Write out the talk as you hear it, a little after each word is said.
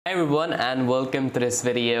Hi everyone and welcome to this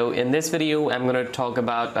video. In this video I'm going to talk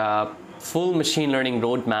about full machine learning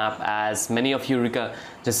roadmap, as many of you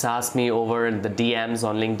just asked me over the DMs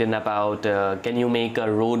on LinkedIn about can you make a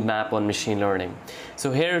roadmap on machine learning.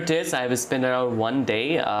 So here it is. I will spend around one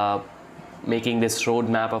day making this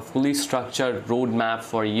roadmap, a fully structured roadmap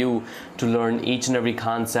for you to learn each and every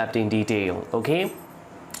concept in detail. Okay,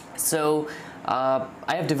 so I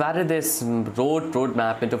have divided this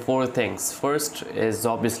roadmap into four things. First is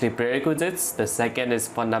obviously prerequisites, the second is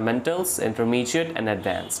fundamentals, intermediate and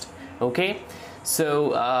advanced. Okay,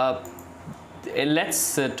 so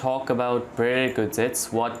let's talk about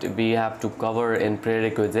prerequisites, what we have to cover in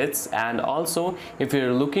prerequisites, and also if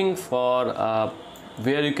you're looking for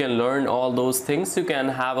where you can learn all those things, you can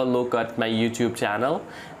have a look at my YouTube channel,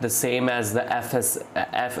 the same as the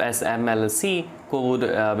FSMLC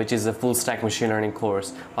code, which is a full stack machine learning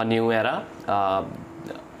course on Newera.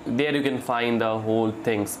 There you can find the whole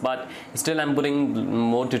things, but still I'm putting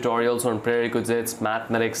more tutorials on prerequisites,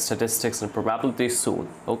 mathematics, statistics and probability soon.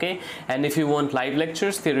 Okay, and if you want live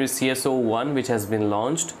lectures, there is CSO1 which has been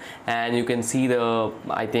launched, and you can see the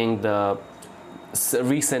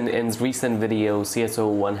recent video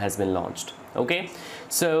CSO1 has been launched. Okay,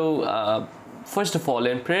 so first of all,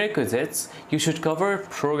 in prerequisites you should cover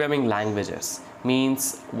programming languages.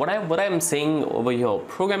 Means what I'm saying over here,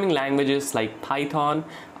 programming languages like Python,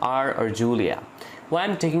 R or Julia. Why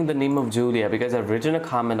I'm taking the name of Julia? Because I've written a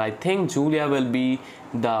comment. I think Julia will be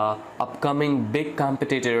the upcoming big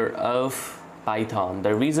competitor of Python.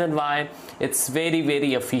 The reason why, it's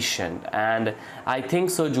very efficient, and I think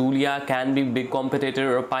so Julia can be big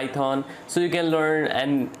competitor of Python. So you can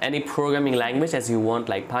learn any programming language as you want,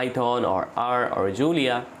 like Python or R or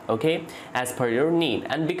Julia, okay, as per your need,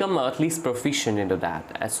 and become at least proficient into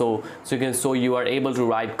that. So you are able to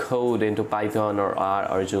write code into Python or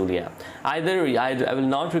R or Julia. Either I will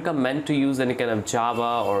not recommend to use any kind of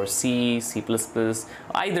Java or C++.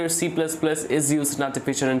 Either C++ is used in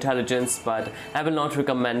artificial intelligence, but I will not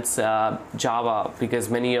recommend Java, because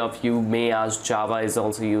many of you may ask, Java is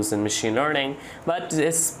also used in machine learning, but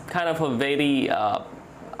it's kind of a very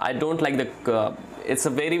I don't like the it's a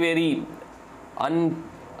very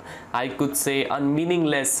I could say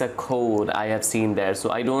unmeaningless code I have seen there. So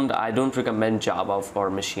I don't recommend Java for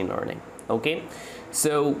machine learning. Okay,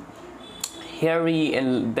 so here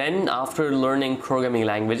and then after learning programming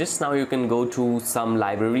languages, now you can go to some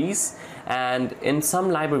libraries, and in some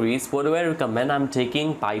libraries, what do I recommend? I'm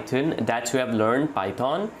taking Python, that you have learned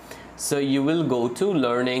Python. So you will go to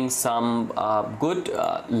learning some good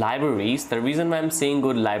libraries. The reason why I'm saying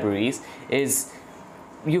good libraries is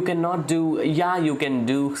you cannot do, you can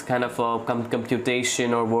do kind of a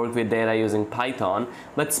computation or work with data using Python,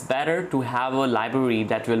 but it's better to have a library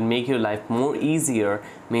that will make your life more easier.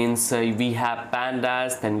 Means we have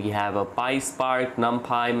pandas, then we have a PySpark,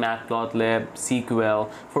 numpy, matplotlib, SQL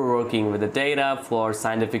for working with the data, for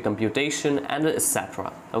scientific computation and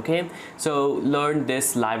etc. Okay, so learn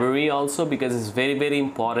this library also, because it's very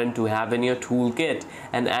important to have in your toolkit,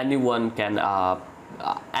 and anyone can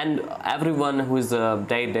and everyone who is a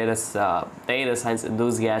data science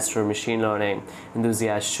enthusiast or machine learning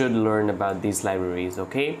enthusiast should learn about these libraries.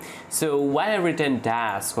 Okay, so why I written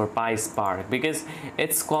Dask or PySpark? Because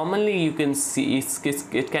it's commonly, you can see,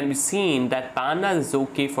 it can be seen that pandas is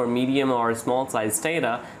okay for medium or small size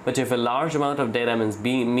data, but if a large amount of data means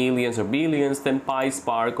millions or billions, then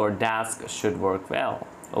PySpark or Dask should work well.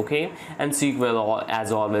 Okay, and SQL, as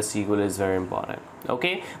always, SQL is very important.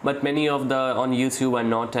 Okay, but many of the on YouTube are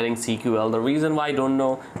not telling SQL. The reason why I don't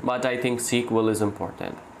know, but I think SQL is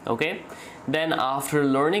important. Okay, then after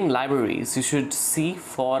learning libraries, you should see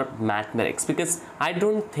for mathematics, because I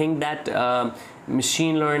don't think that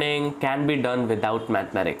machine learning can be done without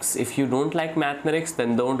mathematics. If you don't like mathematics,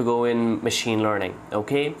 then don't go in machine learning.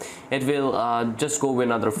 Okay, it will just go in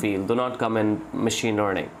another field. Do not come in machine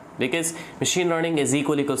learning, because machine learning is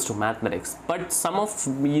equals to mathematics. But some of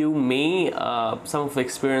you may, some of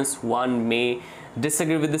experienced one may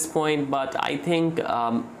disagree with this point, but I think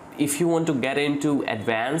if you want to get into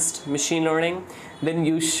advanced machine learning, then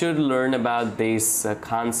you should learn about these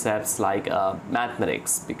concepts like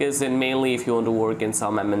mathematics, because mainly if you want to work in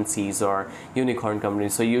some MNCs or unicorn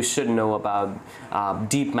companies, so you should know about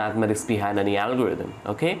deep mathematics behind any algorithm.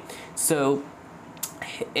 Okay, so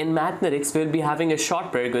in mathematics we'll be having a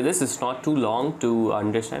short prerequisite. This is not too long to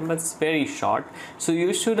understand, but it's very short. So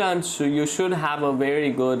you should have a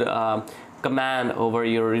very good command over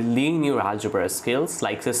your linear algebra skills,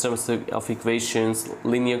 like systems of equations,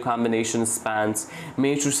 linear combination spans,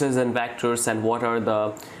 matrices and vectors, and what are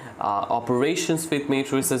the operations with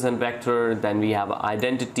matrices and vector, then we have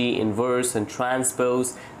identity, inverse and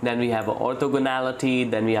transpose, then we have orthogonality,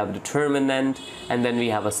 then we have determinant, and then we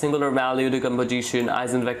have a singular value decomposition,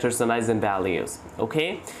 eigenvectors and eigenvalues.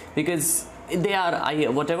 Okay, because they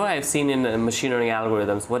are whatever I've seen in machine learning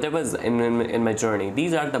algorithms, whatever is in my journey,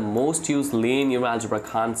 these are the most used linear algebra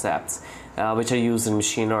concepts which are used in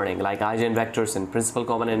machine learning, like eigenvectors in principal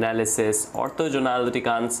common analysis, orthogonality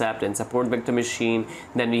concept in support vector machine,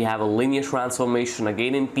 then we have a linear transformation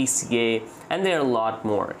again in PCA, and there are a lot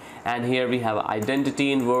more. And here we have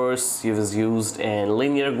identity inverse is used in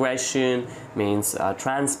linear regression, means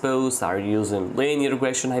transpose are used in linear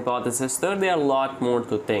regression hypothesis. There are a lot more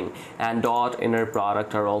to think, and dot inner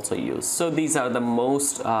product are also used. So these are the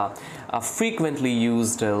most frequently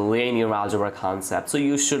used linear algebra concepts, so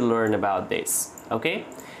you should learn about this. Okay,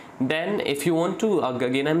 then if you want to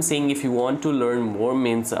again I'm saying, if you want to learn more,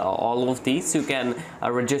 means all of these, you can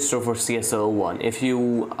register for CSO1. If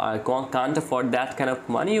you can't afford that kind of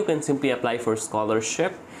money, you can simply apply for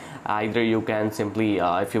scholarship. Either you can simply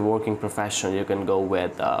if you're working professional, you can go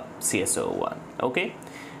with CSO1. Okay,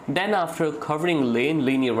 then after covering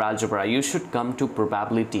linear algebra, you should come to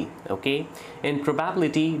probability. Okay, in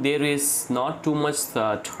probability there is not too much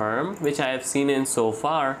term which I have seen in so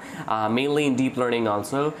far, mainly in deep learning.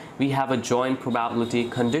 Also we have a joint probability,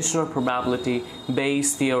 conditional probability,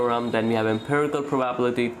 Bayes theorem, then we have empirical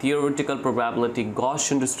probability, theoretical probability,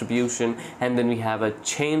 Gaussian distribution, and then we have a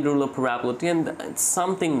chain rule of probability, and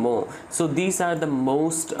something more. So these are the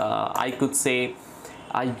most I could say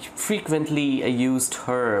frequently used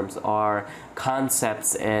terms or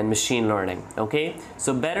concepts in machine learning. Okay,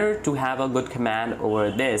 so better to have a good command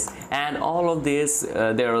over this, and all of this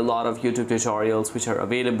there are a lot of YouTube tutorials which are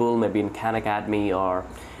available, maybe in Khan Academy or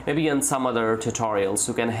maybe in some other tutorials.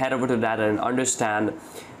 You can head over to that and understand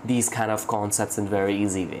these kind of concepts in very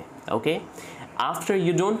easy way. Okay, after,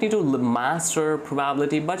 you don't need to master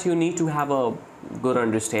probability, but you need to have a good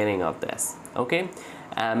understanding of this. Okay,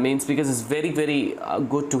 means because it's very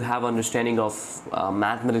good to have understanding of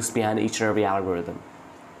mathematics behind each and every algorithm.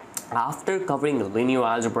 After covering linear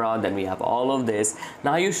algebra, then we have all of this.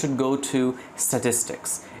 Now you should go to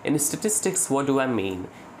statistics. In statistics, what do I mean?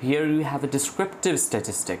 Here you have a descriptive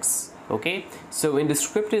statistics. Okay, so in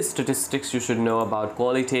descriptive statistics, you should know about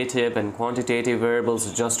qualitative and quantitative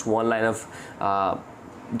variables, just one line of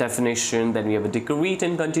definition. Then we have a discrete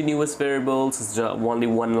and continuous variables, it's only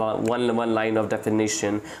one line of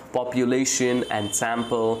definition. Population and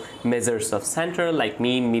sample, measures of center like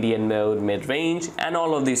mean, median, mode, mid-range, and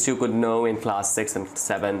all of these you could know in class 6th and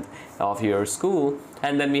 7th of your school.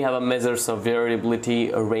 And then we have a measures of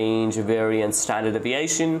variability, range, variance, standard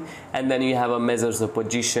deviation, and then you have a measures of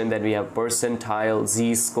position. Then we have percentile,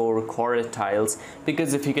 z-score, quartiles,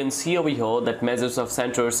 because if you can see over here that measures of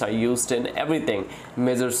centers are used in everything.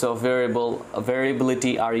 Measures of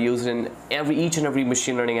variability are used in each and every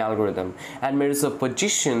machine learning algorithm, and measures of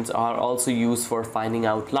positions are also used for finding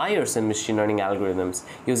outliers in machine learning algorithms,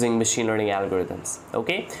 using machine learning algorithms.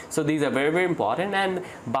 Okay, so these are very important, and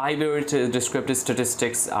bivariate descriptive statistics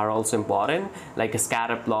are also important, like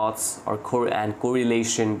scatter plots or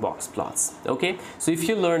correlation box plots. Okay, so if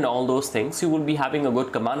you learn all those things, you will be having a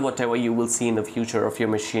good command. Whatever you will see in the future of your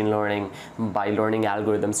machine learning, by learning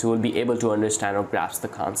algorithms, you will be able to understand or grasp the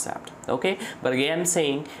concept. Okay, but again I'm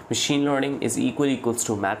saying machine learning is equals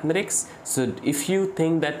to mathematics. So if you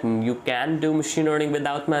think that you can do machine learning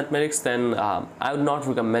without mathematics, then I would not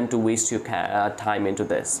recommend to waste your time into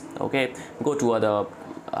this. Okay, go to other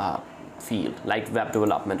field like web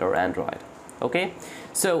development or Android. Okay,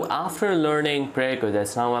 so after learning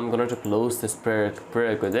prerequisites, now I'm going to close this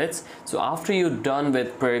prerequisites. So after you're done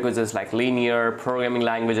with prerequisites like linear, programming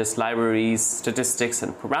languages, libraries, statistics,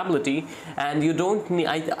 and probability, and you don't need,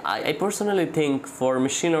 I personally think for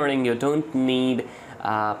machine learning you don't need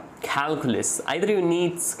calculus. Either you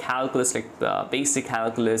need calculus like basic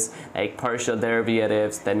calculus like partial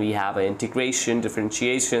derivatives, then we have integration,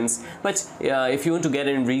 differentiations, but if you want to get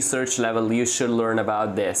in research level, you should learn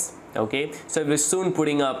about this. Okay, so we're soon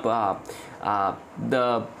putting up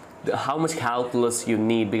how much calculus you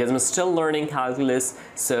need, because I'm still learning calculus.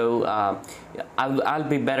 So I'll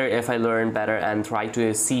be better if I learn better and try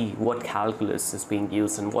to see what calculus is being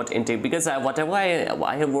used and what intake, because whatever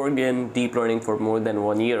I have worked in deep learning for more than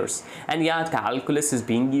 1 year, and yeah, calculus is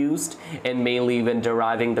being used in mainly when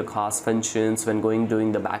deriving the cost functions, when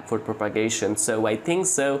doing the backward propagation. So I think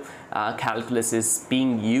so calculus is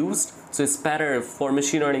being used, so it's better for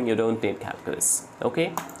machine learning. You don't need calculus.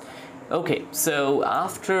 Okay, so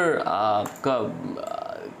after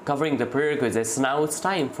covering the prerequisites. Now it's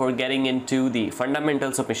time for getting into the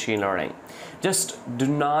fundamentals of machine learning. Just do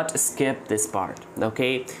not skip this part,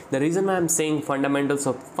 okay? The reason why I'm saying fundamentals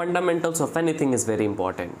of anything is very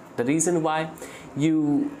important. The reason why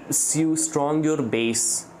you strong your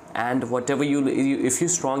base, and whatever if you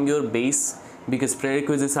strong your base, because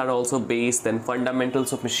prerequisites are also base, then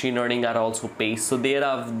fundamentals of machine learning are also base. So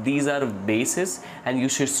these are bases, and you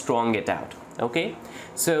should strong it out, okay?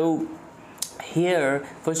 So here,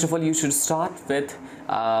 first of all, you should start with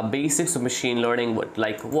basics of machine learning.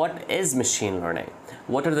 What is machine learning?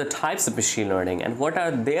 What are the types of machine learning, and what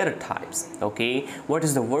are their types? Okay, what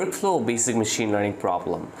is the workflow of basic machine learning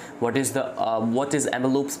problem? What is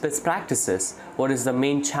envelope best practices? What is the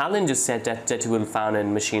main challenges that you will find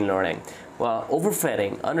in machine learning? Well,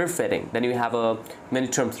 overfitting, underfitting. Then you have many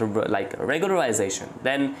terms like regularization.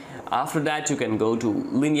 Then after that you can go to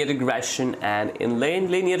linear regression, and in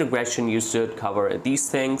linear regression you should cover these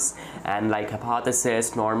things, and like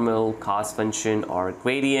hypothesis, normal, cost function, or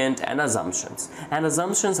gradient, and assumptions. And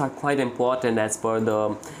assumptions are quite important as per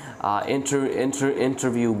the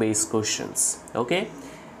interview based questions, okay?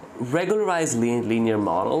 Regularized linear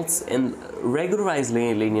models. In regularized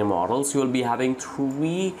linear models, you will be having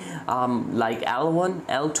three like L1,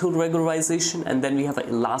 L2 regularization, and then we have an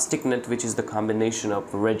elastic net, which is the combination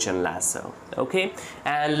of ridge and lasso, okay?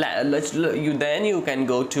 And then you can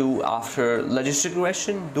go to, after logistic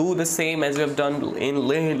regression, do the same as we have done in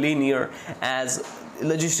linear as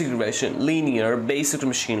logistic regression. Linear basic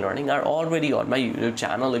machine learning are already on my YouTube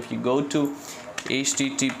channel. If you go to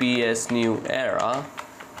https Newera,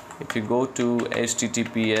 if you go to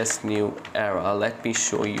https Newera, let me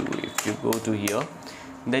show you. If you go to here,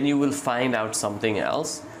 then you will find out something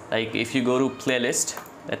else. Like if you go to playlist,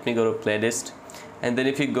 let me go to playlist, and then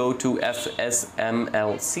if you go to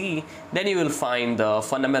FSMLC, then you will find the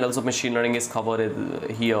fundamentals of machine learning is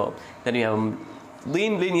covered here. Then you have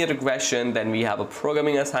linear regression, then we have a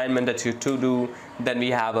programming assignment that you to do, then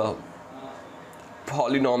we have a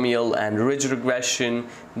polynomial and ridge regression,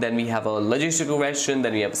 then we have a logistic regression,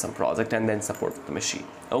 then we have some project, and then support vector machine,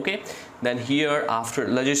 okay? Then here after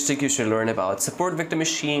logistic you should learn about support vector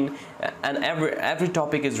machine, and every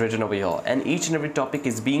topic is written over here, and each and every topic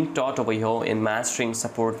is being taught over here in mastering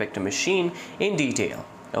support vector machine in detail,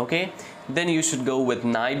 okay? Then you should go with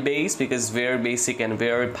knife base, because very basic and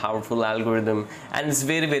very powerful algorithm, and it's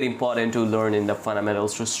very important to learn in the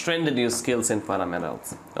fundamentals to strengthen your skills in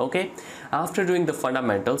fundamentals, okay? After doing the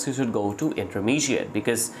fundamentals, you should go to intermediate,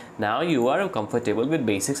 because now you are comfortable with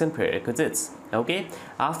basics and prerequisites, okay?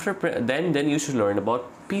 After then you should learn about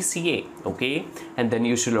PCA, okay? And then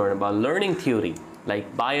you should learn about learning theory,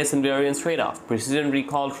 like bias and variance trade-off, precision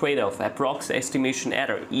recall trade-off, approx estimation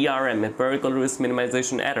error, ERM, empirical risk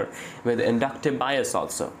minimization error, with inductive bias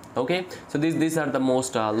also, okay? So these are the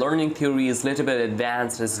most learning theory is little bit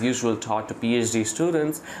advanced as usual, taught to PhD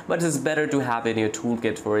students, but it's better to have in your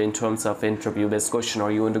toolkit for in terms of interview based question,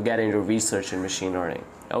 or you want to get into research in machine learning,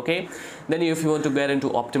 okay? Then if you want to get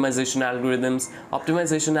into optimization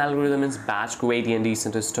algorithm is batch gradient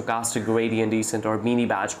descent, or stochastic gradient descent, or mini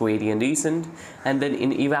batch gradient descent. And then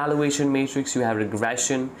in evaluation matrix you have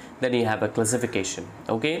regression, then you have a classification,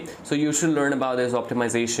 okay? So you should learn about this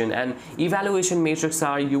optimization. And evaluation matrix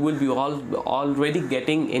are, you will be already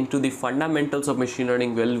getting into the fundamentals of machine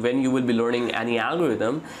learning when you will be learning any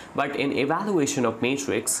algorithm, but in evaluation of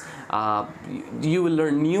matrix you will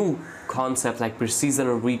learn new concept like precision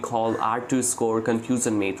or recall, R2 score,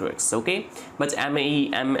 confusion matrix, okay? But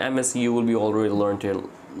MSE you will be already learned to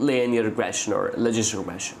linear regression or logistic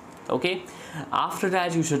regression, okay? After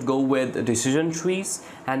that you should go with decision trees,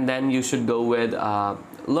 and then you should go with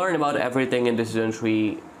learn about everything in decision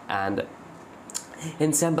tree, and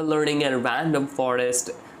ensemble learning and random forest,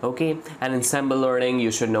 okay? And ensemble learning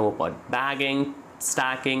you should know about bagging,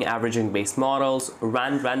 stacking, averaging based models,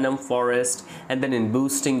 random forest. And then in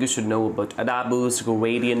boosting you should know about ADA boost,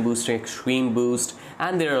 gradient boosting, extreme boost,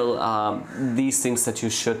 and there are these things that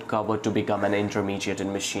you should cover to become an intermediate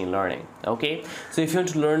in machine learning, okay? So if you want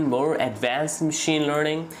to learn more advanced machine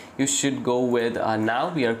learning, you should go with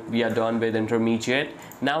now we are done with intermediate.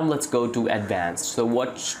 Now let's go to advanced. So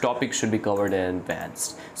what topic should be covered in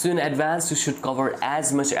advanced? So in advanced you should cover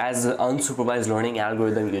as much as unsupervised learning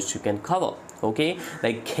algorithm which you can cover, okay?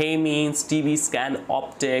 Like k-means, TB scan,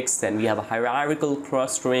 optics, then we have a hierarchical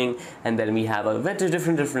clustering, and then we have a very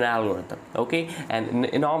different algorithm, okay? And in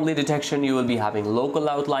anomaly detection you will be having local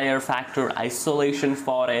outlier factor, isolation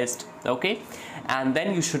forest, okay? And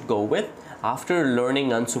then you should go with after learning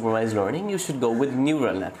unsupervised learning, you should go with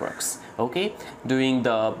neural networks. Okay, doing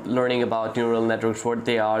the learning about neural networks, what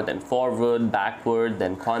they are, then forward, backward,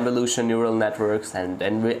 then convolution neural networks, and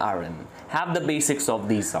then RM. Have the basics of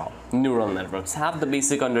these all neural networks. Have the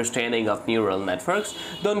basic understanding of neural networks.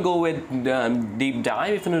 Don't go with deep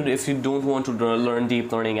dive if you don't want to learn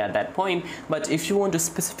deep learning at that point. But if you want to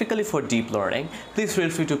specifically for deep learning, please feel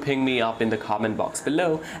free to ping me up in the comment box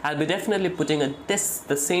below. I'll be definitely putting the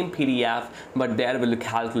same PDF, but there will be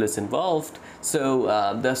calculus involved. So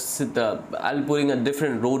I'll be putting a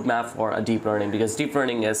different roadmap for a deep learning, because deep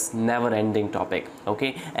learning is never-ending topic.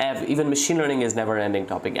 Okay, even machine learning is never-ending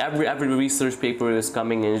topic. Every research paper is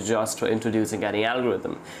coming in just introducing any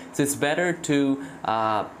algorithm. So it's better to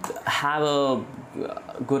have a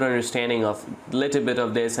good understanding of little bit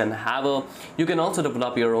of this, and you can also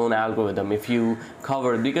develop your own algorithm if you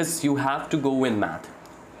cover, because you have to go in math.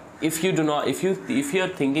 If you are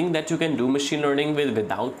thinking that you can do machine learning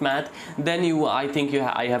without math, then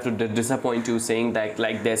I have to disappoint you, saying that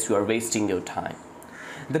like this you are wasting your time.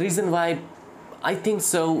 The reason why I think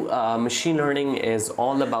so, machine learning is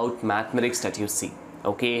all about mathematics that you see.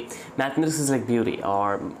 Okay, mathematics is like beauty,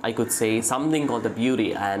 or I could say something called the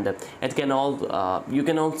beauty, and it can you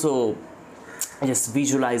can also just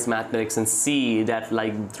visualize mathematics and see that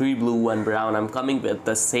like 3 blue 1 brown, I'm coming with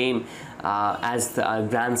the same as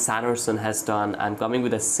Grant Sanderson has done. I'm coming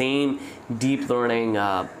with the same deep learning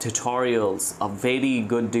tutorials, very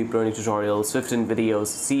good deep learning tutorials, 15 videos,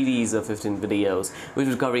 series of 15 videos, which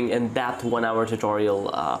is covering in-depth 1-hour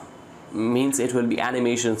tutorial. Means it will be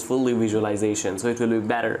animations, fully visualization, so it will be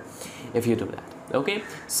better if you do that. Okay,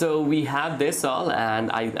 so we have this all,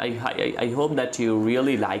 and I hope that you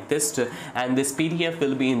really like this and this PDF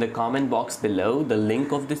will be in the comment box below. The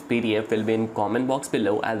link of this PDF will be in comment box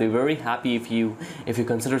below. I'll be very happy if you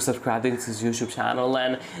consider subscribing to this YouTube channel,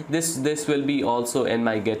 and this will be also in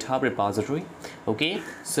my GitHub repository. Okay,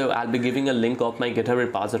 so I'll be giving a link of my GitHub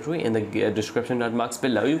repository in the description box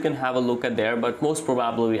below. You can have a look at there, but most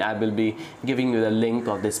probably I will be giving you the link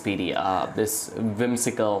of this PDF, this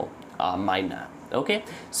whimsical mind map. Okay,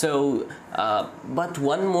 so but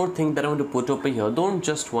one more thing that I want to put over here: don't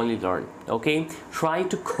just only learn. Okay, try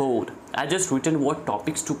to code. I just written what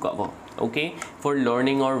topics to cover. Okay, for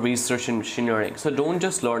learning or research in machine learning. So don't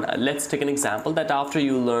just learn. Let's take an example that after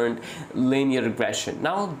you learned linear regression,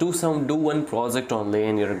 now do one project on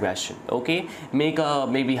linear regression. Okay, make a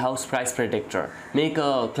maybe house price predictor, make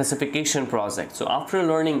a classification project. So after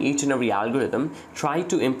learning each and every algorithm, try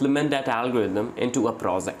to implement that algorithm into a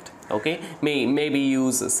project. Okay, maybe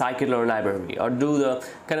use scikit-learn library, or do the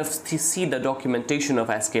kind of see the documentation of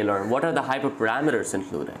sklearn. What are the hyperparameters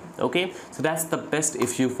included? Okay, so that's the best.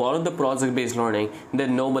 If you follow the project-based learning,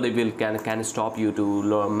 then nobody can stop you to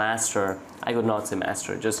learn master. I would not say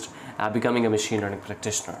master, just becoming a machine learning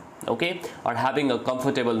practitioner. Okay, or having a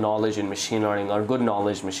comfortable knowledge in machine learning, or good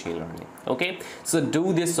knowledge machine learning. Okay, so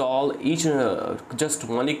do this all, just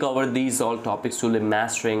only cover these all topics to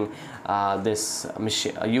mastering this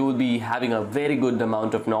machine. You will be having a very good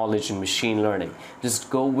amount of knowledge in machine learning. Just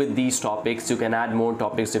go with these topics. You can add more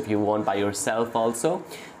topics if you want by yourself also.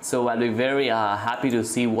 So I'll be very happy to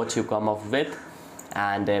see what you come up with,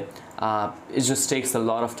 and it just takes a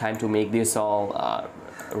lot of time to make this all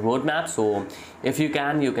roadmap. So if you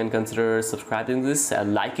can consider subscribing this,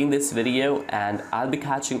 liking this video, and I'll be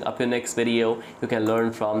catching up in next video. You can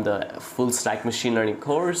learn from the full stack machine learning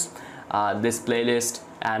course, this playlist,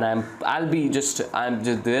 and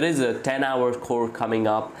there is a 10-hour course coming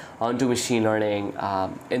up onto machine learning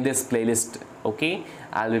in this playlist. Okay,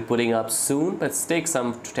 I'll be putting up soon, but it takes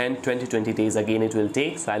some 20 days again it will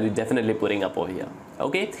take, so I'll be definitely putting up over here.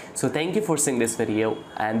 Okay, so thank you for seeing this video,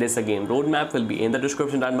 and this again roadmap will be in the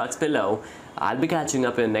description box below. I'll be catching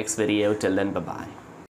up in the next video. Till then, bye bye.